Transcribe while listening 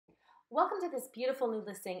Welcome to this beautiful new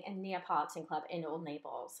listing in Neapolitan Club in Olde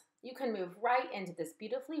Naples. You can move right into this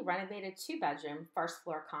beautifully renovated 2-bedroom, first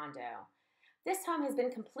floor condo. This home has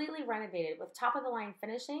been completely renovated with top-of-the-line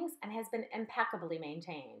finishings and has been impeccably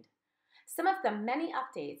maintained. Some of the many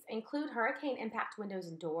updates include hurricane impact windows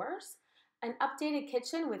and doors, an updated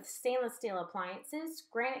kitchen with stainless steel appliances,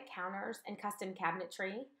 granite counters, and custom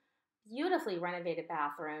cabinetry, beautifully renovated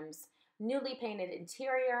bathrooms, newly painted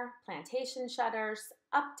interior, plantation shutters,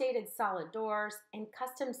 updated solid doors, and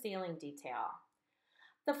custom ceiling detail.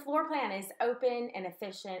 The floor plan is open and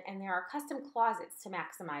efficient, and there are custom closets to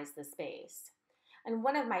maximize the space. And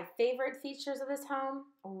one of my favorite features of this home,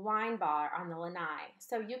 a wine bar on the lanai,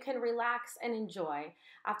 so you can relax and enjoy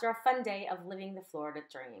after a fun day of living the Florida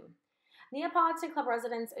dream. Neapolitan Club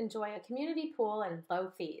residents enjoy a community pool and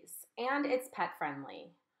low fees, and it's pet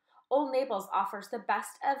friendly. Olde Naples offers the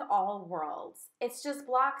best of all worlds. It's just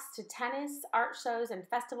blocks to tennis, art shows, and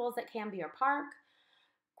festivals at Cambier Park,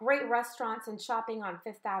 great restaurants and shopping on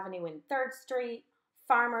 5th Avenue and 3rd Street,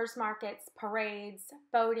 farmers markets, parades,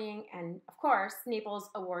 boating, and of course, Naples'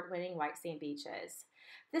 award-winning white sand beaches.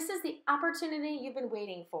 This is the opportunity you've been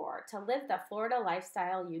waiting for to live the Florida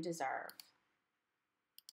lifestyle you deserve.